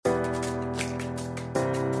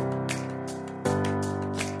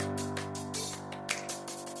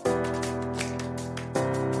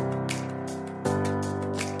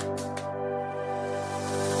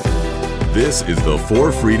This is the For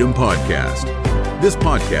Freedom Podcast. This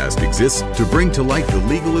podcast exists to bring to light the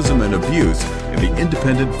legalism and abuse in the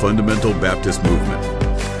independent fundamental Baptist movement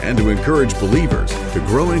and to encourage believers to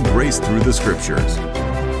grow in grace through the Scriptures.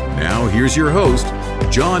 Now, here's your host,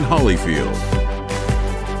 John Hollyfield.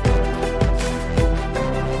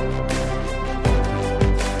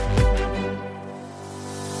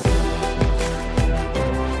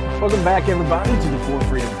 Welcome back, everybody, to the For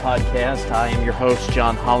Freedom Podcast. I am your host,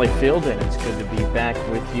 John Hollyfield, and it's good to be back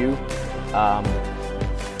with you.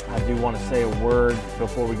 I do want to say a word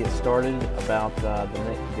before we get started about the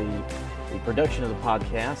production of the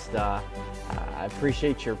podcast. I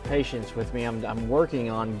appreciate your patience with me. I'm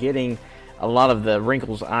working on getting a lot of the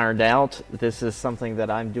wrinkles ironed out. This is something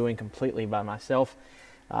that I'm doing completely by myself.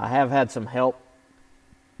 I have had some help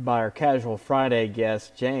by our Casual Friday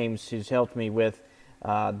guest, James, who's helped me with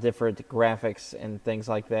different graphics and things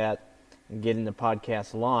like that and getting the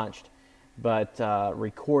podcast launched. But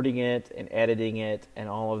recording it and editing it and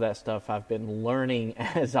all of that stuff, I've been learning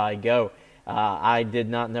as I go. I did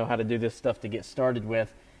not know how to do this stuff to get started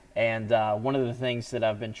with. And one of the things that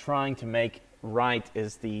I've been trying to make right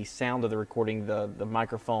is the sound of the recording, the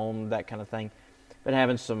microphone, that kind of thing. Been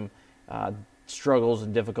having some struggles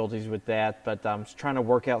and difficulties with that, but I'm trying to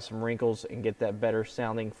work out some wrinkles and get that better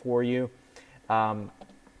sounding for you.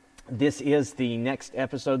 This is the next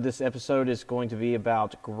episode. This episode is going to be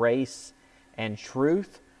about grace and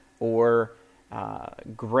truth, or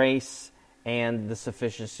grace and the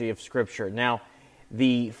sufficiency of Scripture. Now,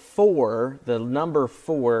 the number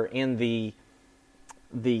 4 in the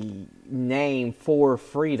name For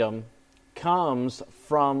Freedom comes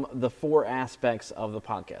from the 4 aspects of the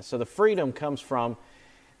podcast. So the freedom comes from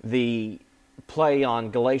the play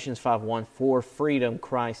on Galatians 5:1, for freedom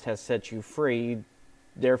Christ has set you free,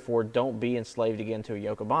 therefore don't be enslaved again to a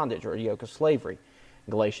yoke of bondage or a yoke of slavery.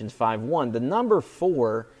 Galatians 5:1. The number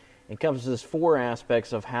 4 encompasses 4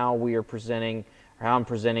 aspects of how we are presenting, or how I'm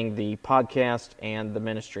presenting the podcast and the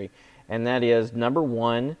ministry. And that is, number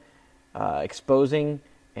 1, exposing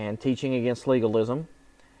and teaching against legalism.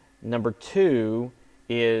 Number 2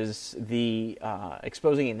 is the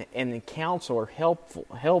exposing and counsel or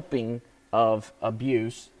helping of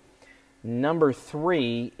abuse. Number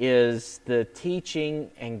 3 is the teaching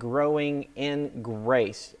and growing in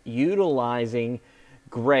grace, utilizing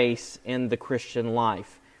grace in the Christian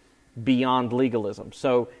life beyond legalism.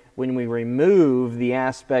 So when we remove the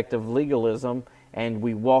aspect of legalism and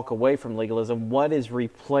we walk away from legalism, what is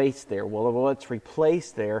replaced there? Well, what's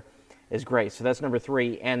replaced there is grace. So that's number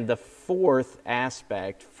 3. And the 4th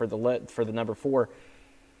aspect for the number 4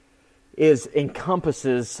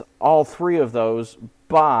 encompasses all 3 of those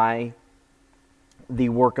by the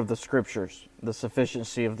work of the Scriptures, the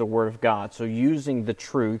sufficiency of the Word of God. So using the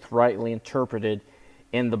truth rightly interpreted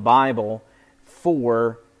in the Bible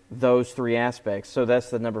for those 3 aspects. So that's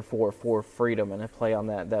the number 4, for freedom, and I play on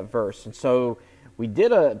that verse. And so we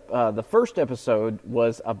did the first episode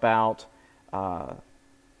was about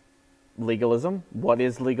legalism. What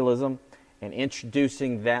is legalism? And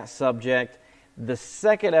introducing that subject. The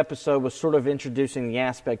second episode was sort of introducing the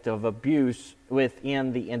aspect of abuse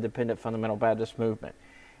within the independent fundamental Baptist movement.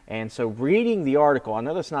 And so reading the article, I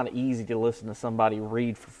know that's not easy to listen to somebody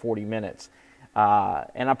read for 40 minutes.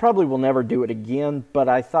 And I probably will never do it again, but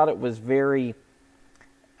I thought it was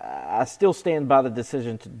I still stand by the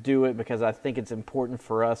decision to do it because I think it's important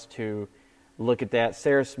for us to look at that.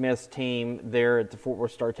 Sarah Smith's team there at the Fort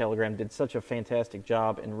Worth Star-Telegram did such a fantastic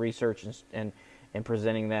job in research and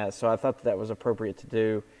presenting that. So I thought that was appropriate to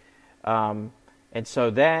do. And so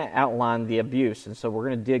that outlined the abuse. And so we're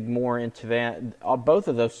going to dig more into both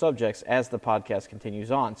of those subjects as the podcast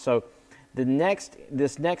continues on. So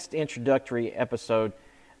this next introductory episode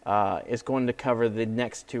is going to cover the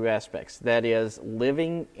next 2 aspects. That is,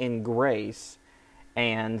 living in grace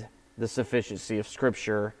and the sufficiency of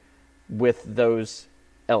Scripture with those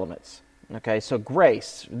elements. Okay, so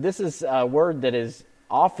grace. This is a word that is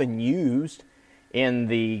often used in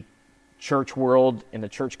the church world, in the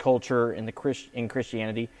church culture, in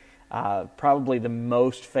Christianity. Probably the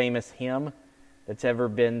most famous hymn that's ever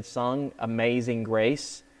been sung, Amazing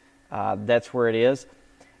Grace. That's where it is.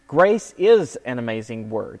 Grace is an amazing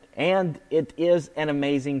word, and it is an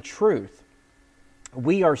amazing truth.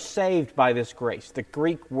 We are saved by this grace. The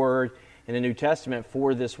Greek word in the New Testament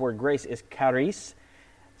for this word grace is charis.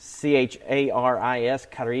 C-H-A-R-I-S.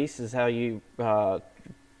 Charis is how you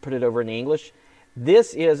put it over in English.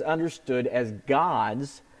 This is understood as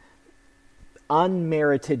God's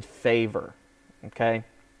unmerited favor. Okay?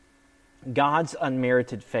 God's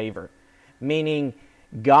unmerited favor. Meaning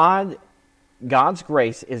God's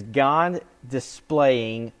grace is God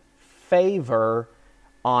displaying favor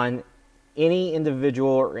on any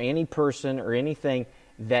individual or any person or anything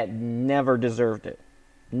that never deserved it.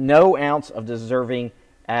 No ounce of deserving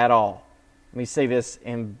at all. Let me say this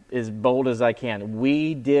in as bold as I can.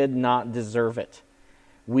 We did not deserve it.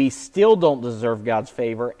 We still don't deserve God's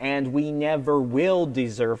favor, and we never will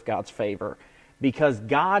deserve God's favor, because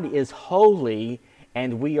God is holy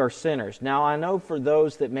and we are sinners. Now, I know for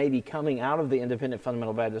those that may be coming out of the Independent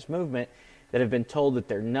Fundamental Baptist movement that have been told that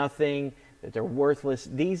they're nothing, that they're worthless,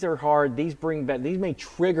 these are hard, these may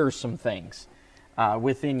trigger some things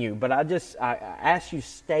within you. But I ask you,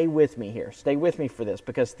 stay with me here. Stay with me for this,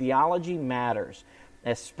 because theology matters,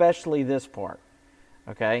 especially this part.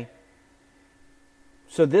 Okay?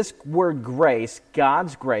 So this word grace,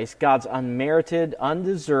 God's unmerited,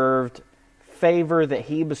 undeserved favor that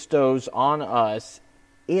He bestows on us,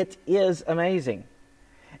 it is amazing.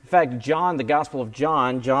 In fact, John, the Gospel of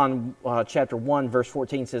John, chapter 1, verse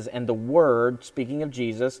 14 says, "And the Word," speaking of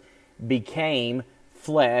Jesus, "became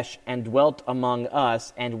flesh and dwelt among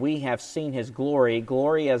us, and we have seen His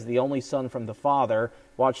glory as the only Son from the Father."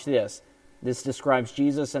 Watch this. This describes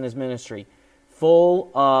Jesus and His ministry.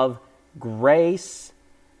 "Full of grace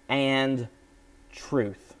and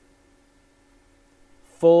truth."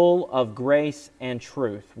 Full of grace and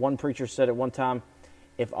truth. One preacher said at one time,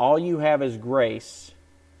 if all you have is grace,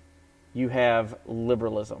 you have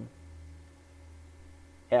liberalism.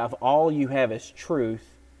 If all you have is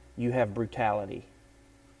truth, you have brutality.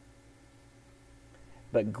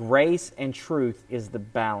 But grace and truth is the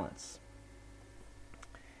balance.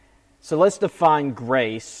 So let's define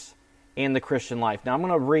grace in the Christian life. Now I'm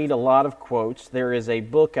going to read a lot of quotes. There is a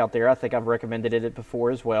book out there, I think I've recommended it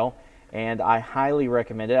before as well, and I highly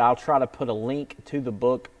recommend it. I'll try to put a link to the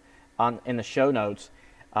book in the show notes.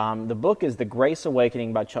 The book is The Grace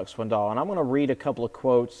Awakening by Chuck Swindoll, and I'm going to read a couple of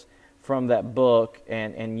quotes from that book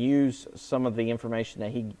and use some of the information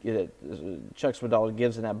that Chuck Swindoll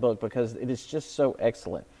gives in that book, because it is just so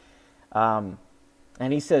excellent. And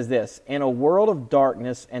he says this: "In a world of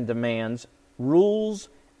darkness and demands, rules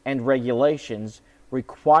and regulations,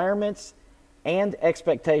 requirements and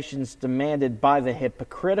expectations demanded by the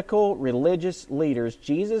hypocritical religious leaders,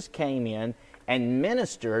 Jesus came in and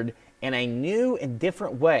ministered in a new and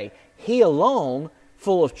different way. He alone,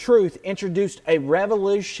 full of truth, introduced a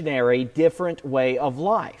revolutionary, different way of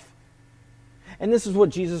life." And this is what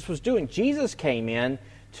Jesus was doing. Jesus came in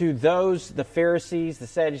to those, the Pharisees, the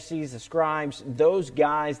Sadducees, the scribes, those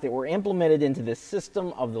guys that were implemented into the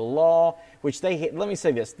system of the law, which let me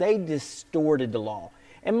say this, they distorted the law.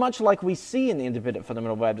 And much like we see in the Independent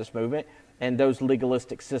Fundamental Baptist movement and those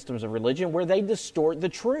legalistic systems of religion where they distort the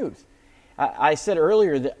truth. I said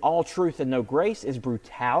earlier that all truth and no grace is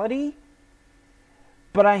brutality,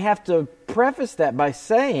 but I have to preface that by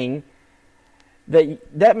saying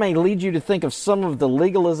that may lead you to think of some of the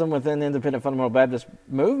legalism within the Independent Fundamental Baptist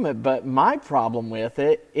movement, but my problem with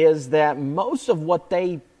it is that most of what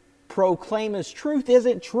they proclaim as truth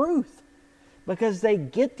isn't truth, because they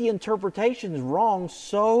get the interpretations wrong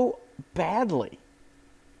so badly.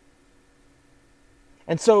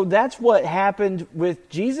 And so that's what happened with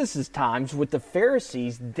Jesus' times with the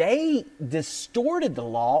Pharisees. They distorted the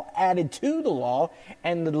law, added to the law,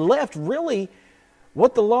 and left really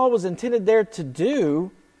what the law was intended there to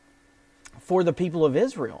do for the people of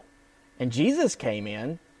Israel. And Jesus came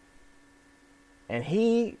in and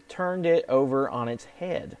He turned it over on its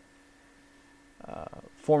head.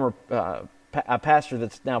 A pastor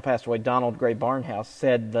that's now passed away, Donald Gray Barnhouse,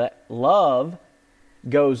 said that love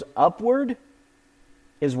goes upward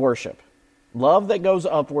is worship. Love that goes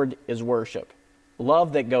upward is worship.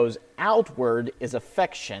 Love that goes outward is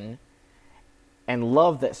affection. And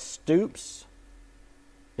love that stoops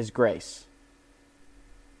is grace.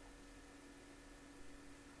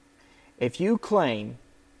 If you claim,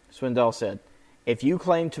 Swindoll said, if you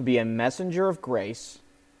claim to be a messenger of grace,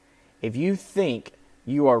 if you think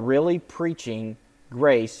you are really preaching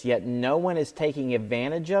grace, yet no one is taking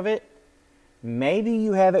advantage of it, maybe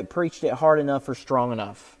you haven't preached it hard enough or strong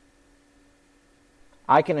enough.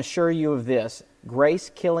 I can assure you of this: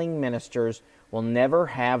 grace-killing ministers will never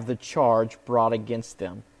have the charge brought against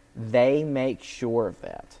them. They make sure of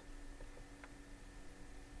that.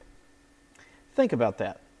 Think about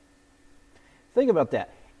that. Think about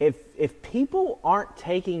that. If people aren't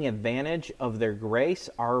taking advantage of their grace,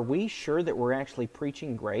 are we sure that we're actually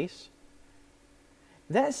preaching grace?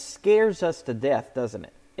 That scares us to death, doesn't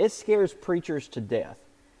it? It scares preachers to death.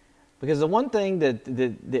 Because the one thing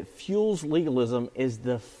that fuels legalism is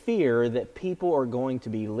the fear that people are going to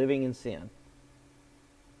be living in sin.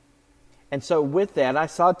 And so with that, I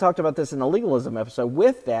talked about this in the legalism episode.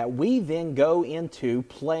 With that, we then go into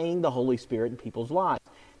playing the Holy Spirit in people's lives,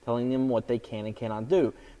 telling them what they can and cannot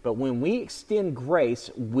do. But when we extend grace,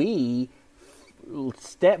 we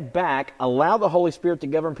step back, allow the Holy Spirit to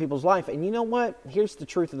govern people's life. And you know what? Here's the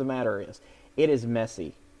truth of the matter is, it is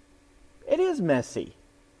messy. It is messy.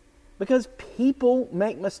 Because people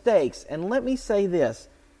make mistakes. And let me say this,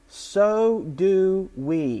 so do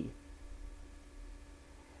we.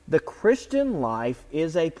 The Christian life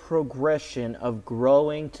is a progression of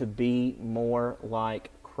growing to be more like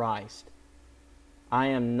Christ. I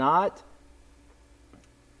am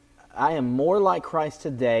more like Christ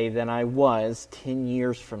today than I was 10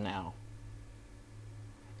 years from now.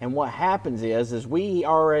 And what happens is we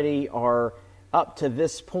already are up to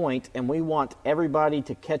this point, and we want everybody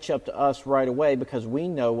to catch up to us right away because we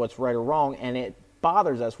know what's right or wrong, and it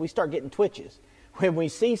bothers us. We start getting twitches when we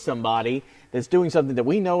see somebody that's doing something that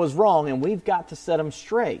we know is wrong, and we've got to set them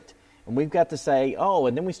straight. And we've got to say, oh,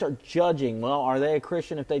 and then we start judging, well, are they a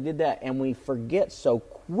Christian if they did that? And we forget so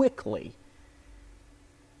quickly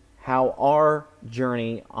how our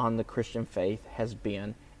journey on the Christian faith has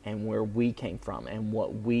been and where we came from and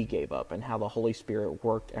what we gave up and how the Holy Spirit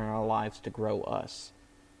worked in our lives to grow us.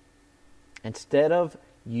 Instead of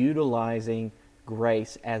utilizing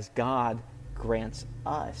grace as God grants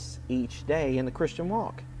us each day in the Christian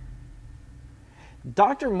walk.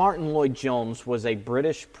 Dr. Martin Lloyd-Jones was a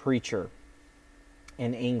British preacher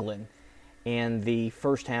in England in the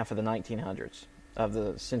first half of the 1900s, of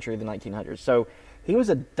the century of the 1900s. So he was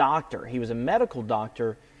a doctor. He was a medical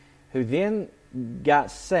doctor who then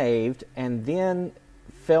got saved and then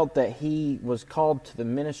felt that he was called to the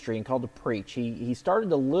ministry and called to preach. He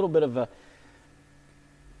started a little bit of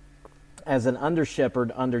as an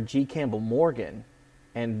under-shepherd under G. Campbell Morgan,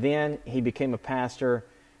 and then he became a pastor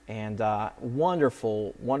and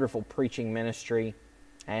wonderful, wonderful preaching ministry.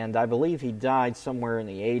 And I believe he died somewhere in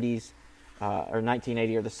the 80s or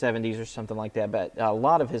 1980 or the 70s or something like that. But a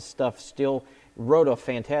lot of his stuff still wrote a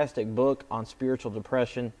fantastic book on spiritual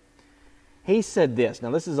depression. He said this.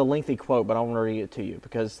 Now, this is a lengthy quote, but I want to read it to you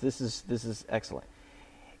because this is excellent.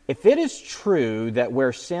 If it is true that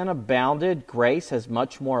where sin abounded, grace has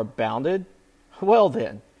much more abounded, well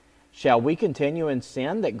then, shall we continue in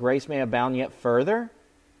sin that grace may abound yet further?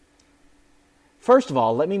 First of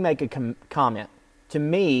all, let me make a comment. To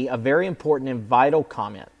me, a very important and vital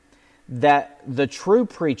comment, that the true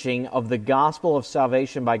preaching of the gospel of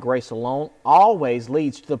salvation by grace alone always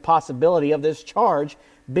leads to the possibility of this charge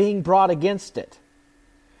being brought against it.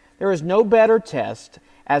 There is no better test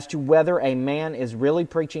as to whether a man is really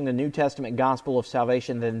preaching the New Testament gospel of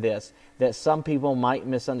salvation than this, that some people might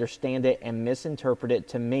misunderstand it and misinterpret it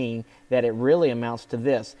to mean that it really amounts to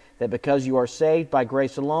this, that because you are saved by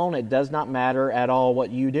grace alone, it does not matter at all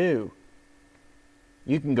what you do.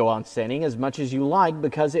 You can go on sinning as much as you like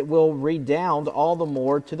because it will redound all the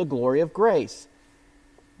more to the glory of grace.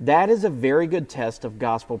 That is a very good test of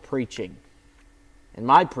gospel preaching. And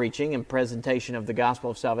my preaching and presentation of the gospel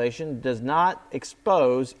of salvation does not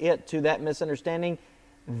expose it to that misunderstanding,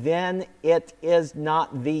 then it is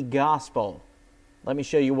not the gospel. Let me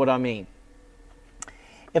show you what I mean.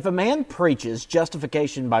 If a man preaches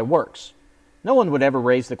justification by works, no one would ever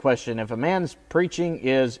raise the question, if a man's preaching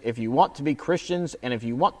is, if you want to be Christians and if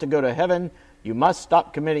you want to go to heaven, you must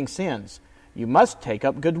stop committing sins. You must take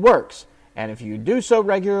up good works. And if you do so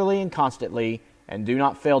regularly and constantly, and do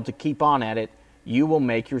not fail to keep on at it, you will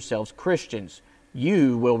make yourselves Christians.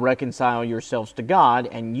 You will reconcile yourselves to God,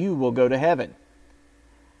 and you will go to heaven.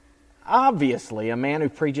 Obviously, a man who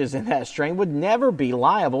preaches in that strain would never be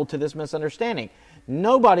liable to this misunderstanding.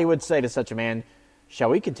 Nobody would say to such a man, shall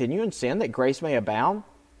we continue in sin that grace may abound?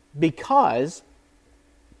 Because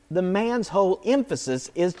the man's whole emphasis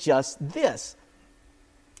is just this,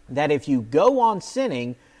 that if you go on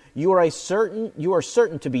sinning, you are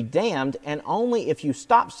certain to be damned, and only if you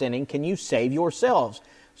stop sinning can you save yourselves,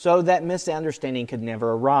 so that misunderstanding could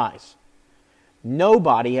never arise.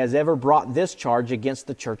 Nobody has ever brought this charge against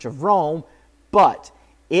the Church of Rome, but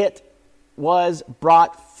it was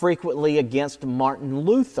brought frequently against Martin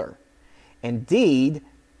Luther. Indeed,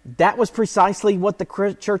 that was precisely what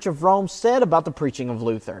the Church of Rome said about the preaching of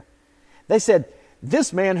Luther. They said,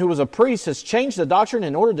 this man who was a priest has changed the doctrine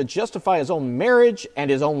in order to justify his own marriage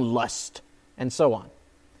and his own lust, and so on.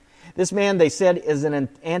 This man, they said, is an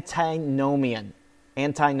antinomian,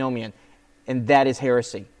 and that is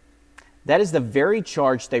heresy. That is the very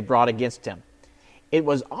charge they brought against him. It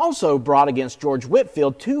was also brought against George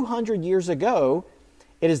Whitefield 200 years ago.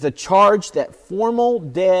 It is the charge that formal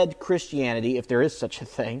dead Christianity, if there is such a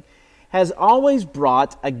thing, has always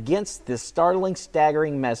brought against this startling,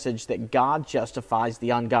 staggering message that God justifies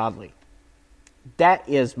the ungodly. That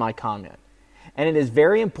is my comment. And it is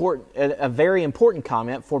a very important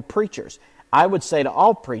comment for preachers. I would say to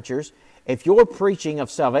all preachers, if your preaching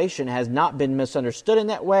of salvation has not been misunderstood in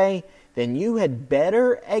that way, then you had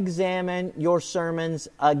better examine your sermons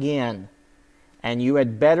again. And you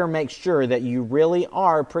had better make sure that you really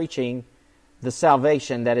are preaching the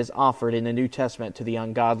salvation that is offered in the New Testament to the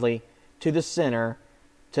ungodly, to the sinner,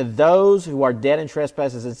 to those who are dead in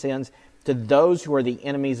trespasses and sins, to those who are the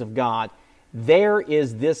enemies of God. There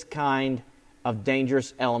is this kind of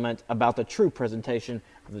dangerous element about the true presentation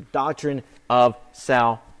of the doctrine of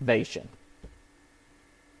salvation.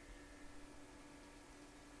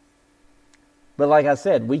 But like I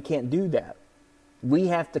said, we can't do that. We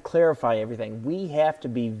have to clarify everything.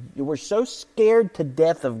 We're so scared to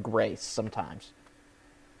death of grace sometimes.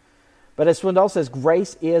 But as Swindoll says,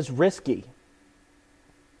 grace is risky.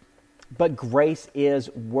 But grace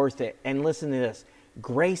is worth it. And listen to this.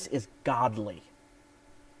 Grace is godly.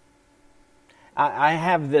 I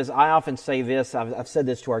often say this. I've said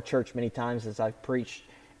this to our church many times as I've preached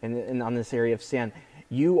on this area of sin.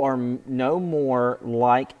 You are no more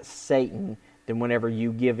like Satan than whenever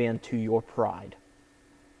you give in to your pride.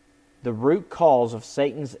 The root cause of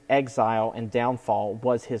Satan's exile and downfall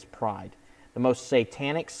was his pride. The most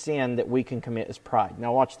satanic sin that we can commit is pride.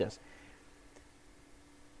 Now watch this.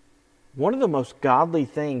 One of the most godly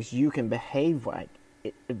things you can behave like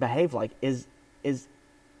is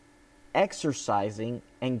exercising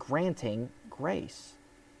and granting grace.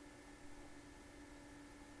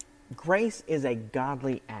 Grace is a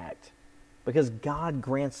godly act because God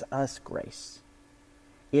grants us grace.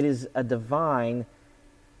 It is a divine,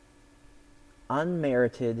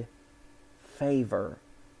 unmerited favor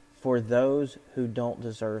for those who don't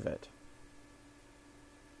deserve it.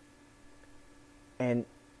 And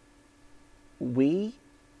we,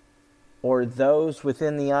 or those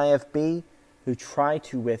within the IFB who try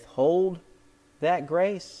to withhold that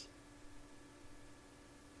grace,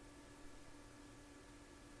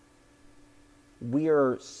 we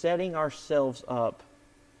are setting ourselves up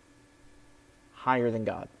higher than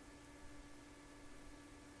God.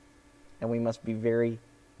 And we must be very,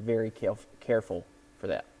 very careful for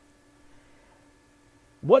that.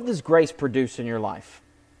 What does grace produce in your life?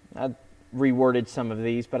 I reworded some of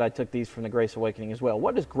these, but I took these from the Grace Awakening as well.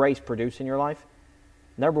 What does grace produce in your life?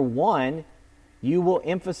 Number one, you will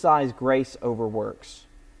emphasize grace over works.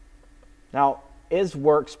 Now, is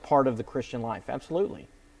works part of the Christian life? Absolutely.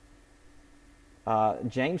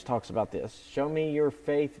 James talks about this. Show me your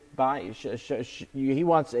faith by... He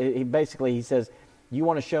says, you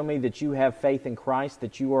want to show me that you have faith in Christ,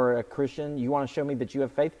 that you are a Christian? You want to show me that you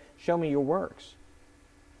have faith? Show me your works.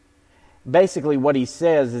 Basically, what he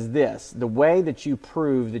says is this. The way that you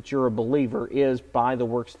prove that you're a believer is by the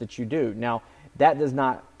works that you do. Now, that does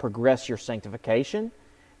not progress your sanctification.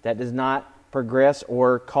 That does not progress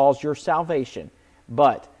or cause your salvation.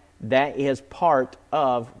 But that is part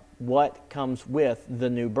of what comes with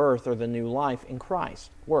the new birth or the new life in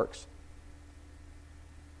Christ. Works.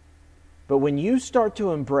 But when you start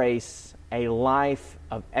to embrace a life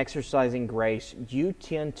of exercising grace, you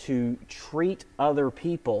tend to treat other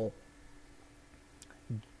people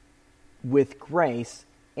with grace,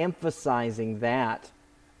 emphasizing that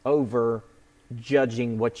over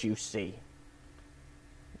judging what you see.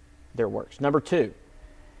 Their works. Number two,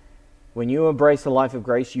 when you embrace the life of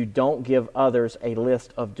grace, you don't give others a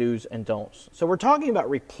list of do's and don'ts. So we're talking about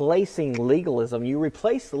replacing legalism. You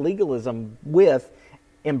replace legalism with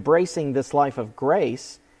embracing this life of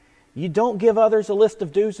grace. You don't give others a list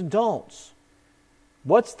of do's and don'ts.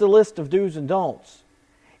 What's the list of do's and don'ts?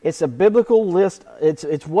 It's a biblical list.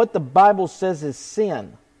 It's what the Bible says is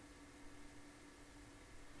sin.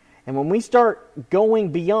 And when we start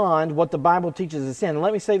going beyond what the Bible teaches is sin,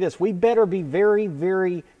 let me say this, we better be very,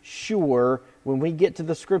 very sure when we get to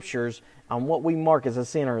the Scriptures on what we mark as a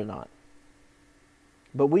sin or not.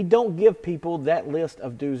 But we don't give people that list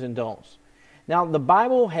of do's and don'ts. Now, the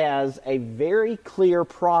Bible has a very clear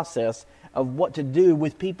process of what to do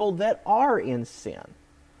with people that are in sin.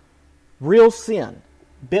 Real sin.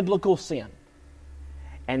 Biblical sin.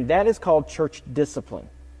 And that is called church discipline.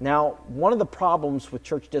 Now, one of the problems with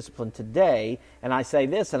church discipline today, and I say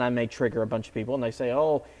this and I may trigger a bunch of people, and they say,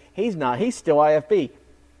 oh, he's still IFB.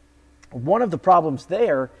 One of the problems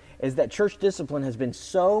there is that church discipline has been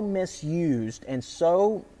so misused and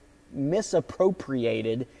so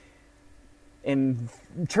misappropriated in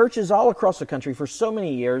churches all across the country for so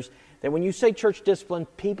many years that when you say church discipline,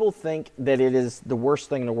 people think that it is the worst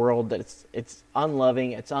thing in the world, that it's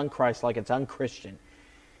unloving, it's unchristlike, it's unchristian.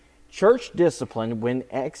 Church discipline,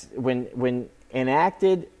 when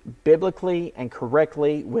enacted biblically and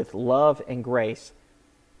correctly with love and grace,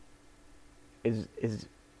 is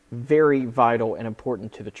very vital and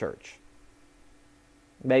important to the church.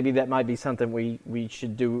 Maybe that might be something we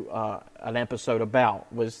should do an episode about,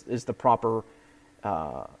 is the proper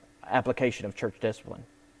application of church discipline.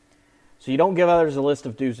 So you don't give others a list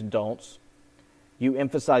of do's and don'ts. You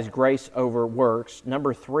emphasize grace over works.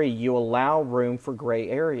 Number 3, you allow room for gray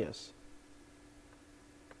areas.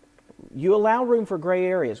 You allow room for gray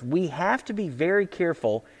areas. We have to be very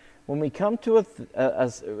careful when we come to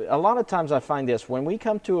a lot of times I find this, when we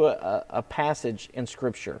come to a passage in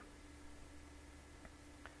Scripture,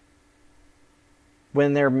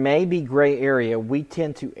 when there may be gray area, we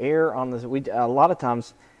tend to err on this. A lot of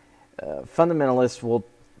times, fundamentalists will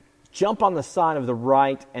jump on the side of the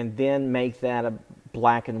right and then make that a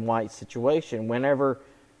black and white situation, whenever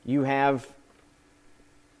you have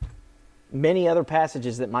many other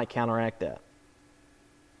passages that might counteract that.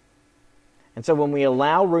 And so when we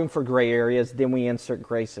allow room for gray areas, then we insert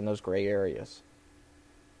grace in those gray areas.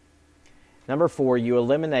 Number 4, you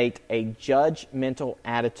eliminate a judgmental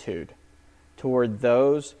attitude toward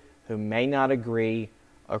those who may not agree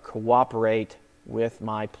or cooperate with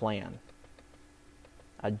my plan.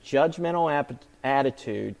 A judgmental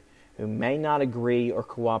attitude who may not agree or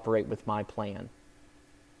cooperate with my plan.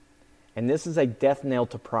 And this is a death knell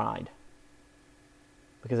to pride.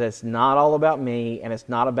 Because it's not all about me, and it's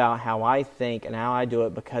not about how I think and how I do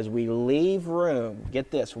it, because we leave room,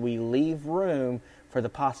 get this, we leave room for the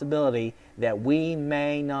possibility that we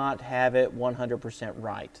may not have it 100%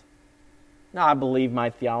 right. Now, I believe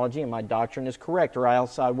my theology and my doctrine is correct, or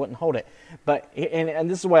else I wouldn't hold it. But, and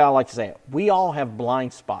this is the way I like to say it, we all have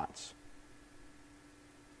blind spots.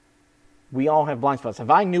 We all have blind spots.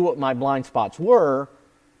 If I knew what my blind spots were,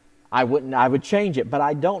 I would change it, but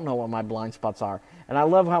I don't know what my blind spots are. And I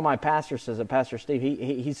love how my pastor says it, Pastor Steve.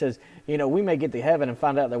 He says, we may get to heaven and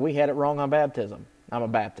find out that we had it wrong on baptism. I'm a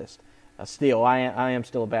Baptist. I am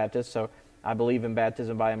still a Baptist, so I believe in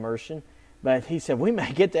baptism by immersion. But he said, we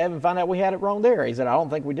may get to heaven and find out we had it wrong there. He said, I don't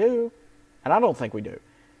think we do. And I don't think we do.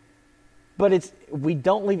 But we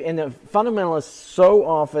don't leave, and the fundamentalists so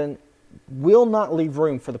often will not leave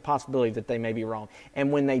room for the possibility that they may be wrong.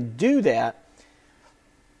 And when they do that,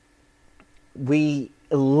 we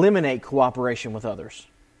eliminate cooperation with others.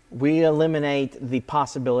 We eliminate the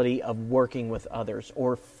possibility of working with others,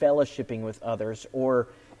 or fellowshipping with others, or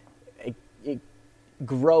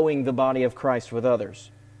growing the body of Christ with others.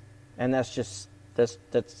 And that's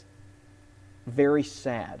very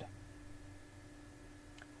sad.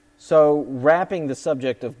 So, wrapping the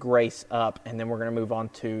subject of grace up, and then we're going to move on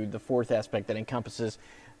to the 4th aspect that encompasses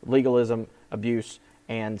legalism, abuse,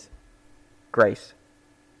 and grace,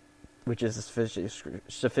 which is the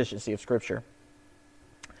sufficiency of Scripture.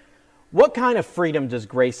 What kind of freedom does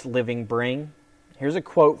grace living bring? Here's a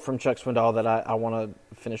quote from Chuck Swindoll that I want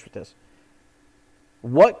to finish with this.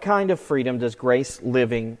 What kind of freedom does grace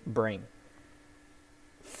living bring?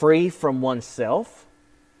 Free from oneself?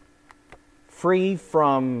 Free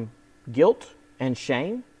from guilt and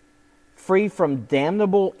shame? Free from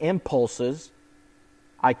damnable impulses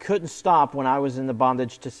I couldn't stop when I was in the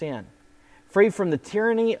bondage to sin? Free from the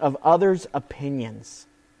tyranny of others' opinions.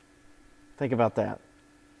 Think about that.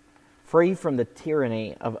 Free from the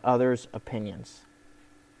tyranny of others' opinions.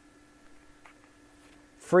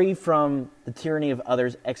 Free from the tyranny of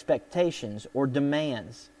others' expectations or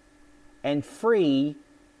demands. And free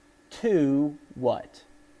to what?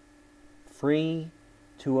 Free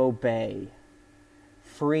to obey.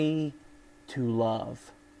 Free to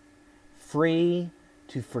love. Free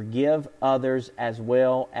to forgive others as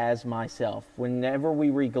well as myself. Whenever we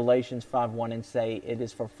read Galatians 5:1 and say it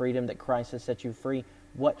is for freedom that Christ has set you free,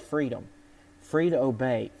 what freedom? Free to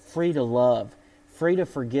obey, free to love, free to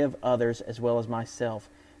forgive others as well as myself,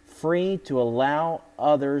 free to allow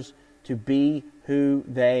others to be who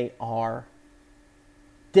they are,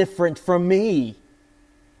 different from me.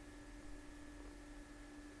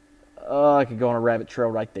 Oh, I could go on a rabbit trail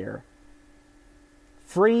right there.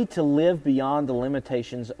 Free to live beyond the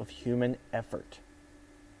limitations of human effort.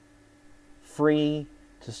 Free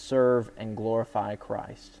to serve and glorify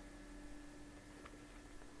Christ.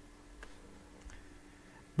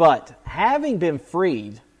 But having been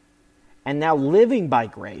freed and now living by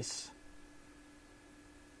grace,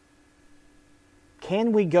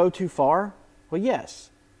 can we go too far? Well, yes.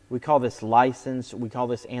 We call this license. We call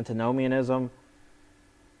this antinomianism.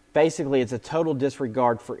 Basically, it's a total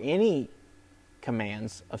disregard for any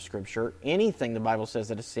commands of Scripture, anything the Bible says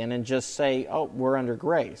that is sin, and just say, oh, we're under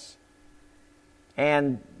grace.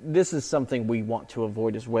 And this is something we want to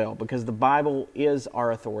avoid as well, because the Bible is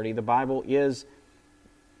our authority. The Bible is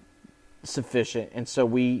sufficient, and so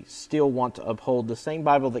we still want to uphold the same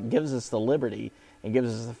Bible that gives us the liberty and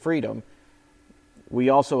gives us the freedom. We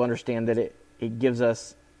also understand that it gives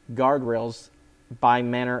us guardrails by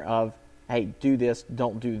manner of, hey, do this,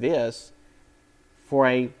 don't do this, for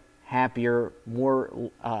a happier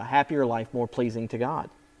life, more pleasing to God.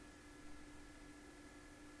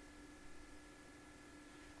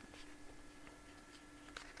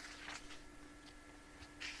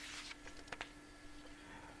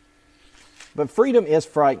 But freedom is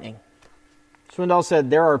frightening. Swindoll said,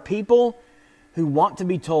 there are people who want to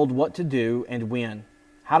be told what to do and when,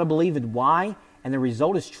 how to believe and why, and the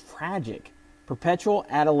result is tragic. Perpetual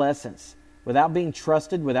adolescence. Without being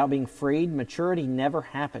trusted, without being freed, maturity never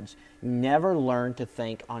happens. You never learn to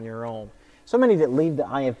think on your own. So many that leave the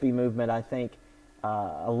IFB movement, I think,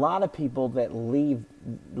 a lot of people that leave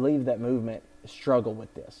that movement struggle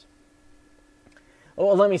with this.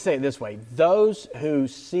 Well, let me say it this way. Those who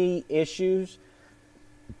see issues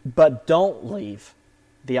but don't leave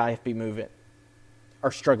the IFB movement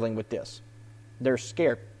are struggling with this. They're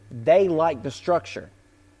scared. They like the structure.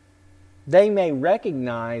 They may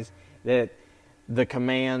recognize that the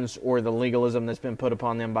commands or the legalism that's been put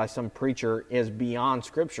upon them by some preacher is beyond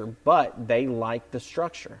Scripture, but they like the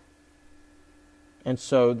structure. And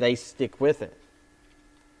so they stick with it.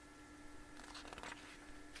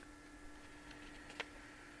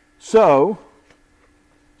 So,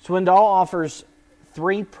 Swindoll offers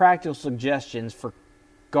 3 practical suggestions for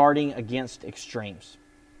guarding against extremes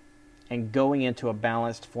and going into a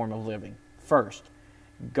balanced form of living. First,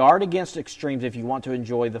 guard against extremes if you want to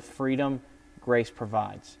enjoy the freedom grace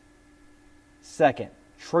provides. Second,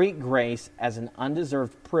 treat grace as an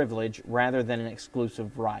undeserved privilege rather than an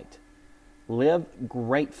exclusive right. Live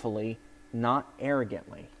gratefully, not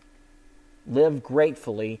arrogantly. Live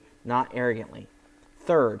gratefully, not arrogantly.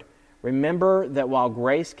 Third, remember that while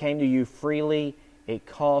grace came to you freely, it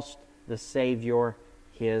cost the Savior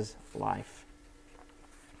his life.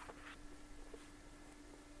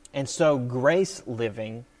 And so grace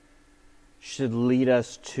living should lead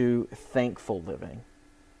us to thankful living.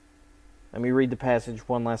 Let me read the passage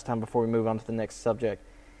one last time before we move on to the next subject.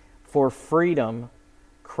 For freedom,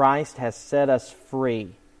 Christ has set us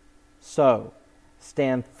free. So,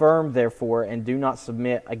 stand firm, therefore, and do not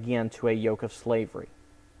submit again to a yoke of slavery.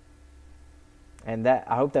 And that,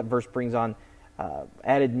 I hope that verse brings on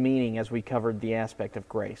added meaning as we covered the aspect of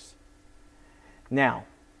grace. Now,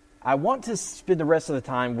 I want to spend the rest of the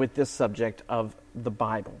time with this subject of the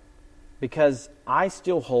Bible, because I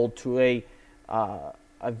still hold to a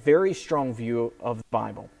very strong view of the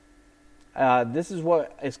Bible. This is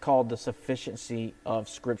what is called the sufficiency of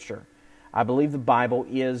Scripture. I believe the Bible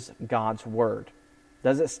is God's Word.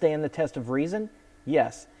 Does it stand the test of reason?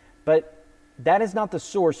 Yes. But that is not the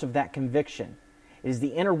source of that conviction. It is the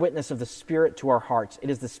inner witness of the Spirit to our hearts.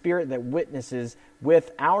 It is the Spirit that witnesses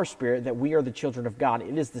with our spirit that we are the children of God.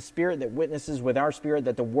 It is the Spirit that witnesses with our spirit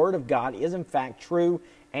that the Word of God is in fact true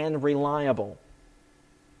and reliable.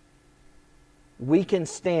 We can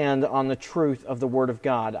stand on the truth of the Word of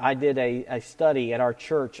God. I did a study at our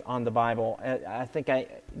church on the Bible. I think I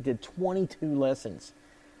did 22 lessons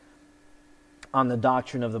on the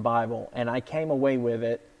doctrine of the Bible, and I came away with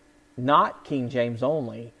it, not King James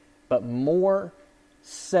only, but more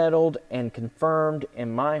settled and confirmed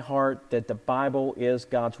in my heart that the Bible is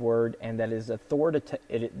God's Word and that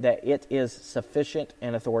it is sufficient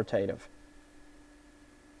and authoritative.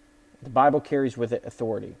 The Bible carries with it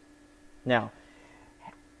authority. Now,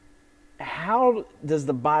 how does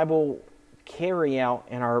the Bible carry out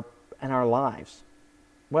in our lives?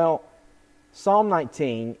 Well, Psalm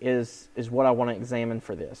 19 is what I want to examine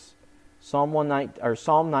for this. Psalm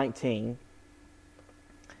 19.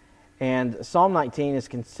 And Psalm 19 is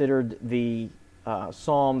considered the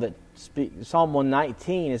psalm that Psalm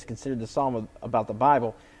 119 is considered the psalm about the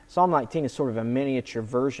Bible. Psalm 19 is sort of a miniature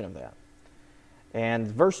version of that. And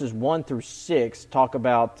verses 1 through 6 talk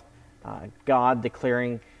about God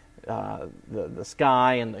declaring the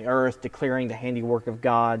sky and the earth, declaring the handiwork of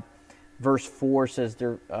God. Verse 4 says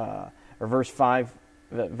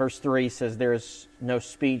verse 3 says there is no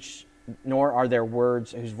speech, nor are there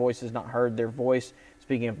words whose voice is not heard. Their voice,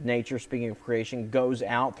 speaking of nature, speaking of creation, goes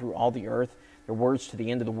out through all the earth. Their words to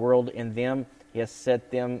the end of the world. In them he has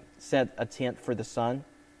set a tent for the sun.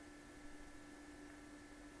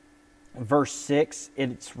 Verse 6,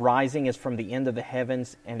 its rising is from the end of the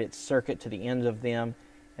heavens, and its circuit to the end of them,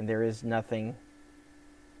 and there is nothing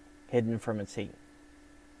hidden from its heat.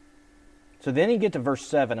 So then you get to verse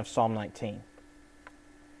 7 of Psalm 19.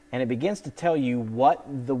 and it begins to tell you what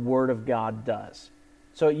the Word of God does.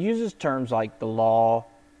 So it uses terms like the law,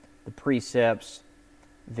 the precepts,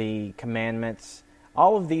 the commandments.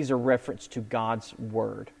 All of these are reference to God's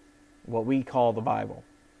Word, what we call the Bible.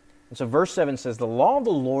 And so verse 7 says, "The law of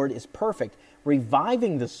the Lord is perfect,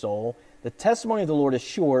 reviving the soul. The testimony of the Lord is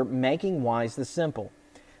sure, making wise the simple.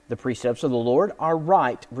 The precepts of the Lord are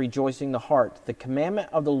right, rejoicing the heart. The commandment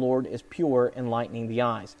of the Lord is pure, enlightening the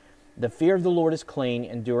eyes. The fear of the Lord is clean,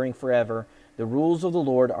 enduring forever. The rules of the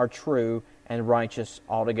Lord are true and righteous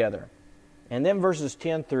altogether." And then verses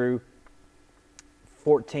 10 through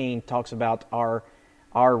 14 talks about our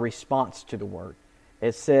response to the Word.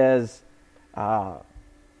 It says,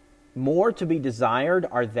 "More to be desired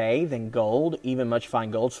are they than gold, even much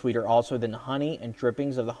fine gold, sweeter also than honey and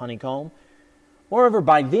drippings of the honeycomb. Moreover,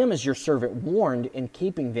 by them is your servant warned, in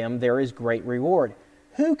keeping them there is great reward.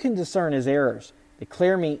 Who can discern his errors?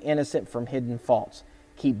 Declare me innocent from hidden faults.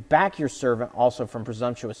 Keep back your servant also from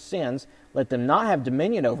presumptuous sins. Let them not have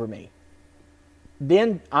dominion over me.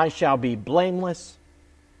 Then I shall be blameless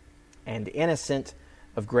and innocent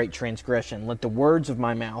of great transgression. Let the words of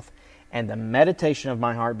my mouth and the meditation of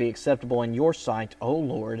my heart be acceptable in your sight, O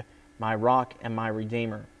Lord, my rock and my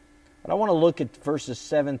redeemer." But I want to look at verses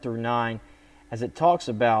 7 through 9 as it talks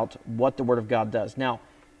about what the Word of God does. Now,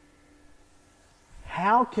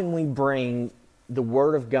 how can we bring the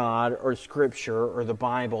Word of God or Scripture or the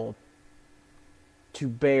Bible to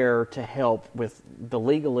bear to help with the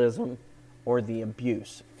legalism or the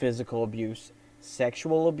abuse, physical abuse,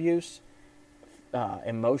 sexual abuse,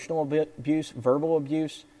 emotional abuse, verbal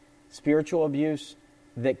abuse, spiritual abuse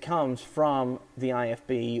that comes from the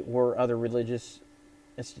IFB or other religious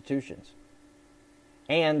institutions,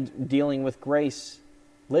 and dealing with grace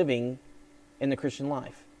living in the Christian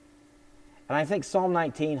life? And I think Psalm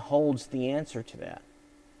 19 holds the answer to that,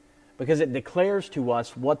 because it declares to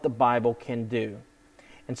us what the Bible can do.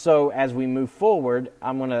 And so as we move forward,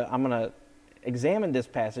 I'm gonna examine this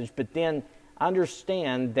passage, but then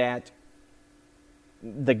understand that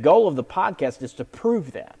the goal of the podcast is to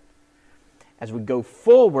prove that. As we go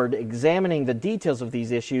forward, examining the details of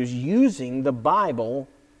these issues, using the Bible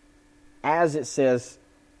as it says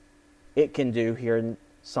it can do here in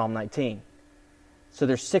Psalm 19. So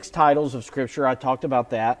there's 6 titles of Scripture. I talked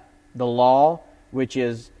about that. The law, which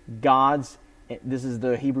is God's, this is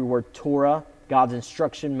the Hebrew word Torah, God's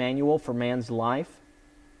instruction manual for man's life.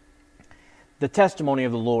 The testimony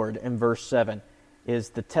of the Lord in verse 7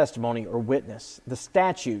 is the testimony or witness. The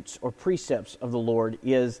statutes or precepts of the Lord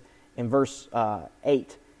is, in verse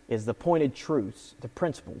 8, is the pointed truths, the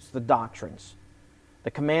principles, the doctrines.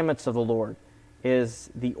 The commandments of the Lord is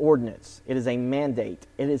the ordinance. It is a mandate.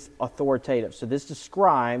 It is authoritative. So this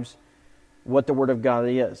describes what the Word of God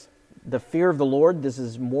is. The fear of the Lord, this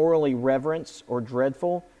is morally reverence or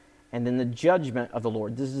dreadful. And then the judgment of the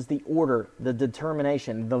Lord, this is the order, the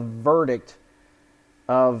determination, the verdict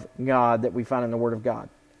of God that we find in the Word of God.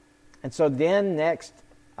 And so then next,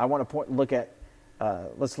 I want to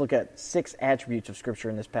let's look at 6 attributes of Scripture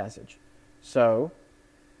in this passage. So,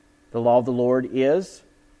 the law of the Lord is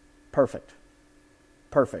perfect.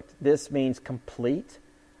 Perfect. This means complete,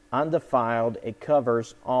 undefiled. It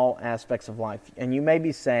covers all aspects of life. And you may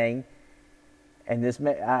be saying, and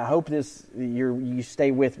I hope you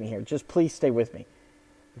stay with me here. Just please stay with me,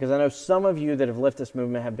 because I know some of you that have left this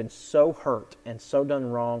movement have been so hurt and so done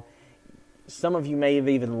wrong. Some of you may have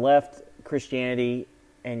even left Christianity,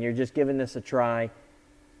 and you're just giving this a try.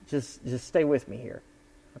 Just stay with me here,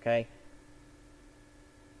 okay?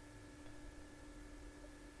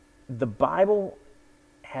 The Bible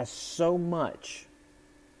has so much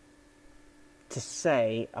to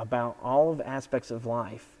say about all of aspects of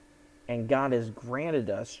life, and God has granted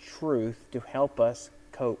us truth to help us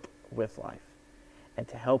cope with life and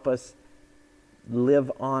to help us live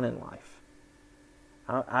on in life.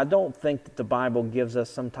 I don't think that the Bible gives us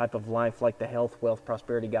some type of life like the health, wealth,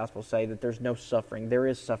 prosperity gospel say, that there's no suffering. There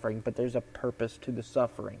is suffering, but there's a purpose to the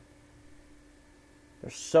suffering.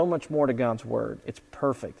 There's so much more to God's Word. It's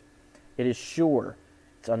perfect. It is sure.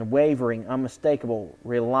 It's unwavering, unmistakable,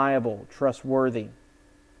 reliable, trustworthy.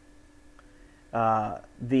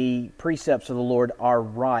 The precepts of the Lord are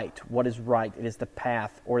right. What is right? It is the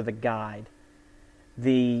path or the guide.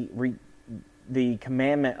 The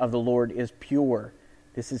commandment of the Lord is pure.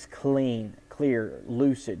 This is clean, clear,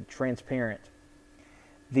 lucid, transparent.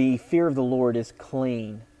 The fear of the Lord is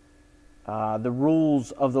clean. The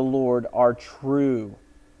rules of the Lord are true.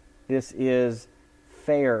 This is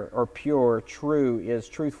fair or pure. True is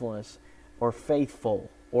truthfulness or faithful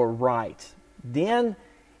or right. Then,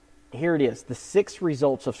 here it is, the 6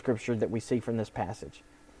 results of Scripture that we see from this passage.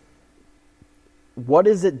 what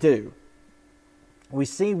does it do? We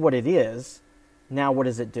see what it is. Now what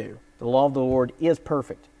does it do? The law of the Lord is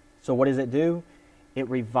perfect. So what does it do? It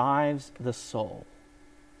revives the soul.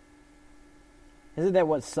 Isn't that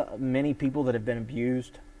what many people that have been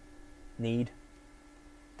abused need?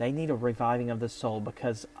 They need a reviving of the soul,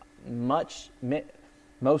 because most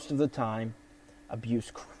of the time,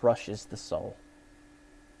 abuse crushes the soul.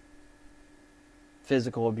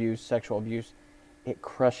 Physical abuse, sexual abuse, it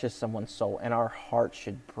crushes someone's soul, and our heart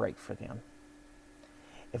should break for them.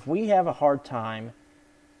 If we have a hard time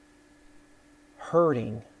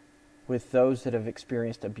hurting with those that have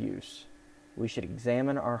experienced abuse, we should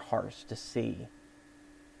examine our hearts to see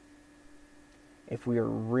if we are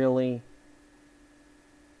really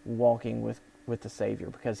walking with the Savior,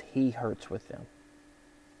 because He hurts with them.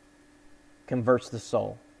 Converts the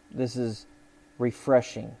soul. This is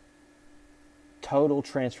refreshing. Total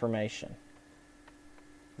transformation.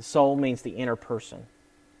 The soul means the inner person.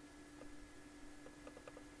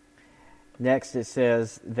 Next, it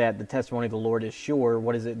says that the testimony of the Lord is sure.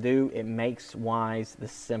 What does it do? It makes wise the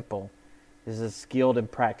simple. This is skilled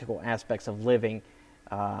and practical aspects of living.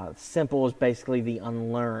 Simple is basically the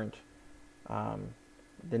unlearned.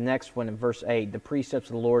 The next one in verse 8, the precepts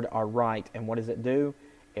of the Lord are right. And what does it do?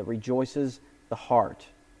 It rejoices the heart.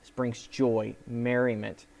 This brings joy,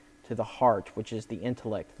 merriment to the heart, which is the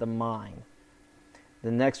intellect, the mind.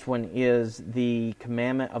 The next one is the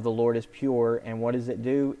commandment of the Lord is pure. And what does it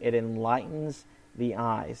do? It enlightens the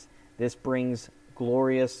eyes. This brings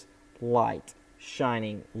glorious light,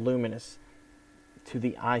 shining, luminous to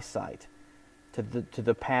the eyesight, to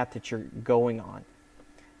the path that you're going on.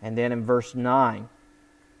 And then in verse 9,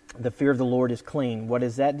 the fear of the Lord is clean. What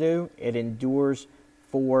does that do? It endures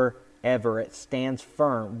forever. It stands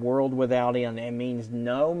firm, world without end. It means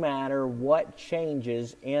no matter what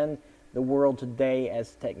changes in the world today,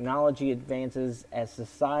 as technology advances, as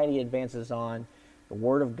society advances on, the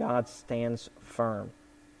Word of God stands firm.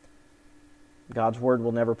 God's Word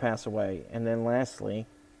will never pass away. And then lastly,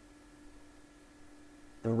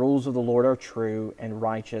 the rules of the Lord are true and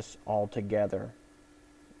righteous altogether.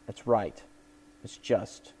 That's right. It's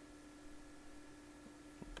just.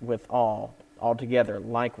 With all, altogether,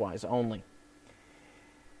 likewise, only.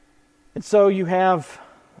 And so you have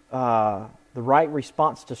the right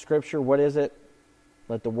response to Scripture. What is it?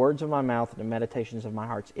 Let the words of my mouth and the meditations of my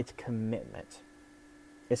heart. It's commitment.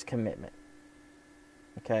 It's commitment.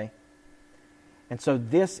 Okay? And so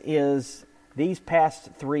these past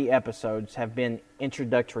 3 episodes have been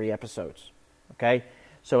introductory episodes. Okay?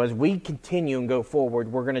 So as we continue and go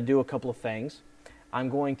forward, we're going to do a couple of things. I'm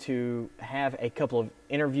going to have a couple of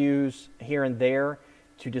interviews here and there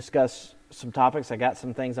to discuss some topics. I got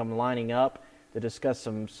some things I'm lining up to discuss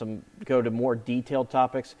some go to more detailed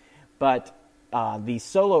topics. But the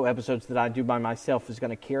solo episodes that I do by myself is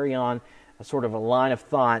going to carry on a sort of a line of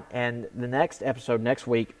thought. And the next episode, next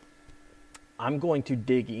week, I'm going to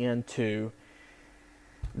dig into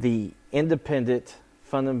the independent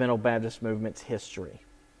fundamental Baptist movement's history.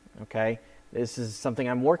 Okay? This is something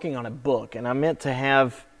I'm working on a book, and I meant to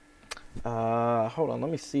have, hold on,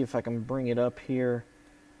 let me see if I can bring it up here.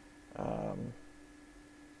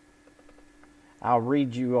 I'll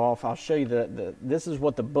read you off, I'll show you this is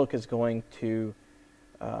what the book is going to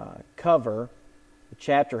cover, the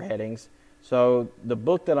chapter headings. So the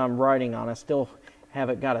book that I'm writing on, I still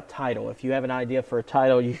haven't got a title. If you have an idea for a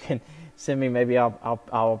title, you can send me, maybe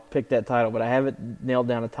I'll pick that title, but I haven't nailed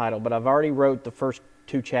down a title. But I've already wrote the first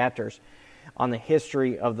 2 chapters on the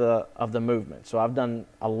history of the movement. So I've done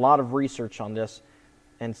a lot of research on this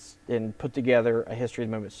and put together a history of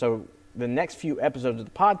the movement. So the next few episodes of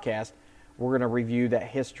the podcast, we're going to review that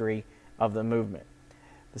history of the movement.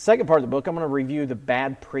 The second part of the book, I'm going to review the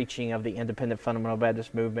bad preaching of the independent fundamental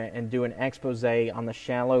Baptist movement and do an expose on the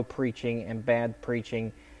shallow preaching and bad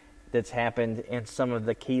preaching that's happened in some of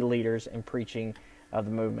the key leaders in preaching of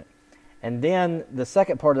the movement. And then the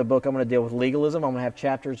second part of the book, I'm going to deal with legalism. I'm going to have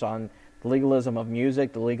chapters on the legalism of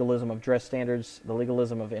music, the legalism of dress standards, the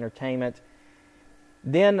legalism of entertainment.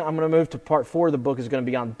 Then I'm going to move to part 4 of the book is going to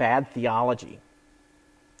be on bad theology.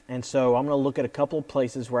 And so I'm going to look at a couple of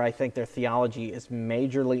places where I think their theology is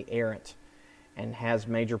majorly errant and has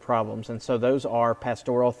major problems. And so those are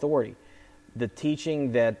pastoral authority, the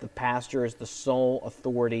teaching that the pastor is the sole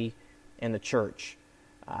authority in the church.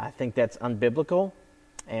 I think that's unbiblical,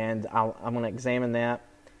 and I'm going to examine that.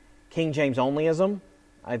 King James onlyism,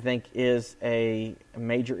 I think, is a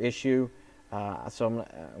major issue. So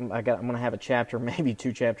I'm going to have a chapter, maybe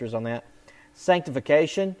 2 chapters on that.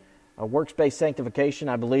 Sanctification, works-based sanctification.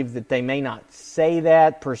 I believe that they may not say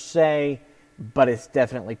that per se, but it's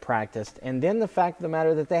definitely practiced. And then the fact of the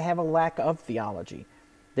matter that they have a lack of theology.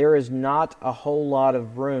 There is not a whole lot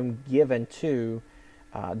of room given to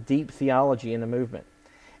deep theology in the movement.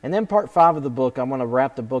 And then part 5 of the book, I'm going to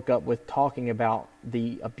wrap the book up with talking about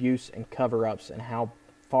the abuse and cover-ups and how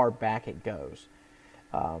far back it goes.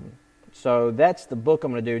 So that's the book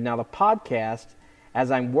I'm going to do. Now the podcast, as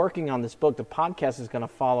I'm working on this book, the podcast is going to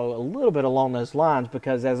follow a little bit along those lines,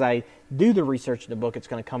 because as I do the research in the book, it's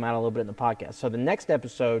going to come out a little bit in the podcast. So the next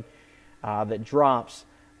episode that drops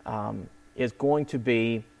is going to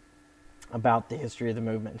be about the history of the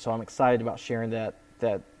movement. So I'm excited about sharing that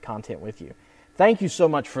content with you. Thank you so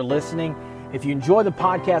much for listening. If you enjoy the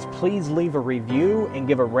podcast, please leave a review and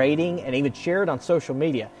give a rating, and even share it on social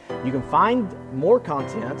media. You can find more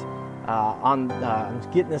content on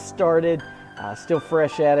getting this started, still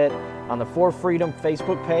fresh at it, on the For Freedom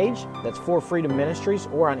Facebook page. That's For Freedom Ministries,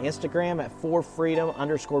 or on Instagram at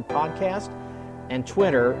ForFreedom_podcast, and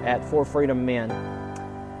Twitter at For Freedom Men.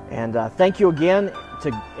 And thank you again,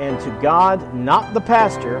 to God, not the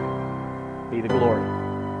pastor, be the glory.